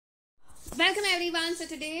everyone, so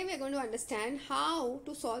today we're going to understand how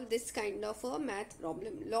to solve this kind of a math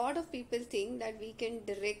problem. Lot of people think that we can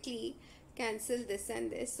directly cancel this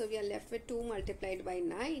and this, so we are left with 2 multiplied by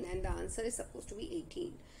 9 and the answer is supposed to be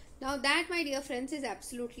 18. Now that, my dear friends, is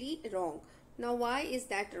absolutely wrong. Now why is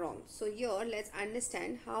that wrong? So here let's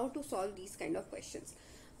understand how to solve these kind of questions.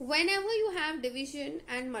 Whenever you have division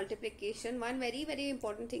and multiplication, one very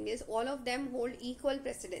important thing is all of them hold equal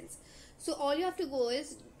precedence. So all you have to go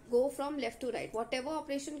is go from left to right. Whatever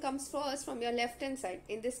operation comes first from your left hand side,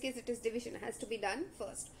 in this case it is division, has to be done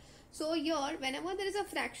first. So here whenever there is a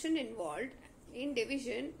fraction involved in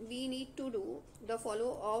division, we need to do the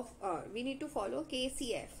follow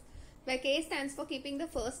KCF, where K stands for keeping the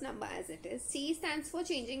first number as it is, C stands for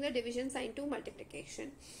changing the division sign to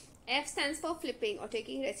multiplication, F stands for flipping or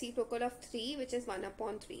taking reciprocal of 3, which is 1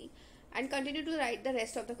 upon 3, and continue to write the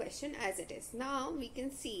rest of the question as it is. Now we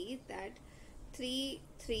can see that 3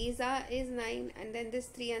 3s is 9, and then this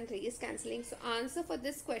 3 and 3 is cancelling. So answer for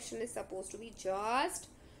this question is supposed to be just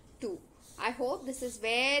 2. I hope this is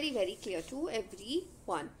very clear to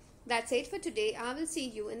everyone. That's it for today. I will see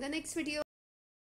you in the next video.